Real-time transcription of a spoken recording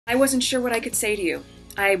I wasn't sure what I could say to you.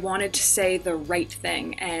 I wanted to say the right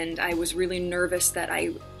thing, and I was really nervous that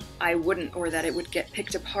I wouldn't, or that it would get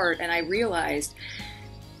picked apart, and I realized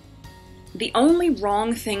the only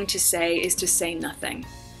wrong thing to say is to say nothing.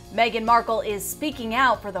 Meghan Markle is speaking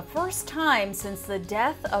out for the first time since the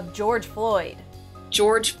death of George Floyd.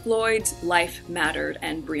 George Floyd's life mattered,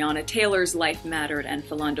 and Breonna Taylor's life mattered, and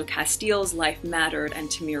Philando Castile's life mattered, and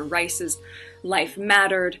Tamir Rice's life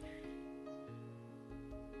mattered.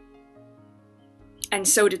 And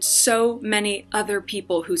so did so many other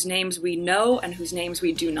people whose names we know and whose names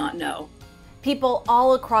we do not know. People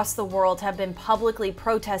all across the world have been publicly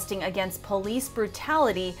protesting against police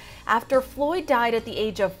brutality after Floyd died at the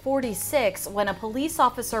age of 46 when a police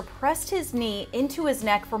officer pressed his knee into his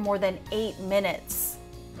neck for more than 8 minutes.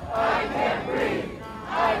 I can't breathe.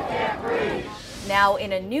 I can't breathe. Now,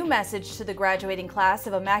 in a new message to the graduating class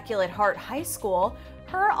of Immaculate Heart High School,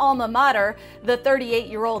 her alma mater, the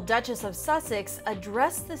 38-year-old Duchess of Sussex,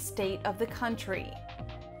 addressed the state of the country.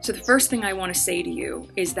 So the first thing I want to say to you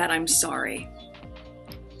is that I'm sorry.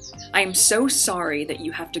 I am so sorry that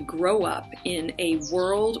you have to grow up in a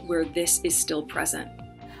world where this is still present.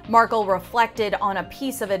 Markle reflected on a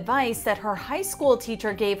piece of advice that her high school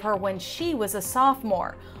teacher gave her when she was a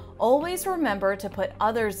sophomore. Always remember to put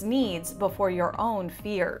others' needs before your own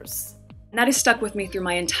fears. And that has stuck with me through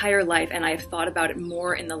my entire life, and I have thought about it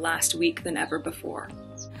more in the last week than ever before.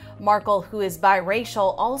 Markle, who is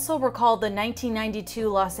biracial, also recalled the 1992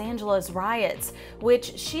 Los Angeles riots,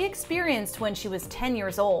 which she experienced when she was 10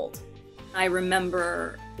 years old. I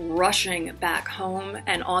remember rushing back home,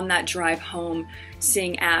 and on that drive home,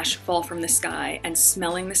 seeing ash fall from the sky and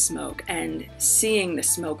smelling the smoke and seeing the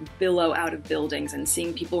smoke billow out of buildings and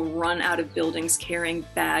seeing people run out of buildings carrying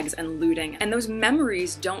bags and looting. And those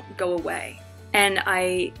memories don't go away. And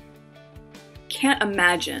I can't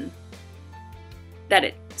imagine that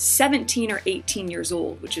at 17 or 18 years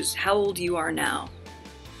old, which is how old you are now,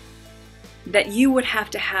 that you would have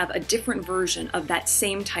to have a different version of that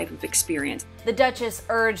same type of experience. The Duchess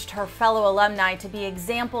urged her fellow alumni to be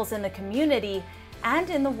examples in the community and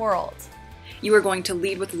in the world. You are going to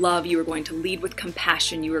lead with love, you are going to lead with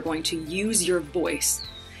compassion, you are going to use your voice.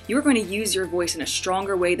 You are going to use your voice in a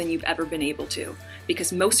stronger way than you've ever been able to,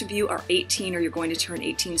 because most of you are 18 or you're going to turn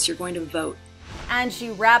 18, so you're going to vote. And she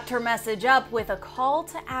wrapped her message up with a call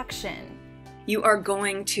to action. You are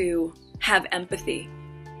going to have empathy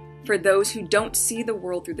for those who don't see the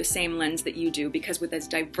world through the same lens that you do, because with as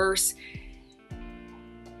diverse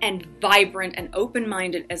and vibrant and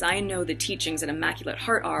open-minded as I know the teachings at Immaculate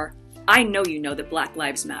Heart are, I know you know that Black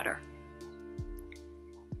Lives Matter.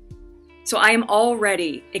 So I am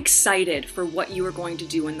already excited for what you are going to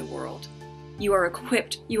do in the world. You are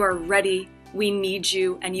equipped, you are ready, we need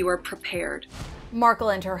you, and you are prepared. Markle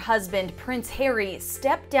and her husband, Prince Harry,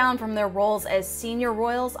 stepped down from their roles as senior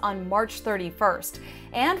royals on March 31st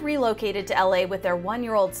and relocated to LA with their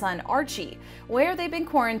 1-year-old son, Archie, where they've been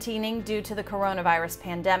quarantining due to the coronavirus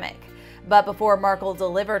pandemic. But before Markle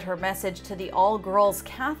delivered her message to the all-girls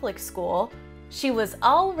Catholic school, she was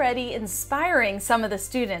already inspiring some of the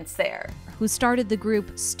students there, who started the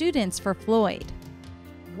group Students for Floyd.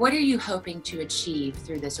 What are you hoping to achieve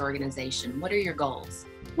through this organization? What are your goals?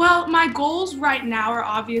 Well, my goals right now are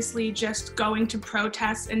obviously just going to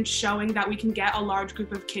protests and showing that we can get a large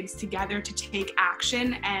group of kids together to take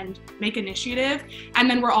action and make initiative. And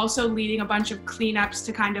then we're also leading a bunch of cleanups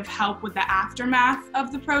to kind of help with the aftermath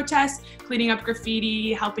of the protests, cleaning up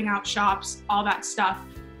graffiti, helping out shops, all that stuff.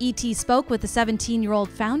 ET spoke with the 17-year-old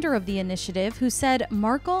founder of the initiative, who said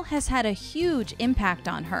Markle has had a huge impact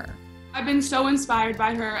on her. I've been so inspired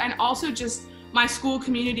by her, and also just my school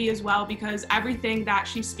community as well, because everything that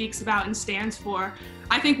she speaks about and stands for,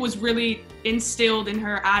 I think was really instilled in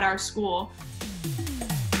her at our school.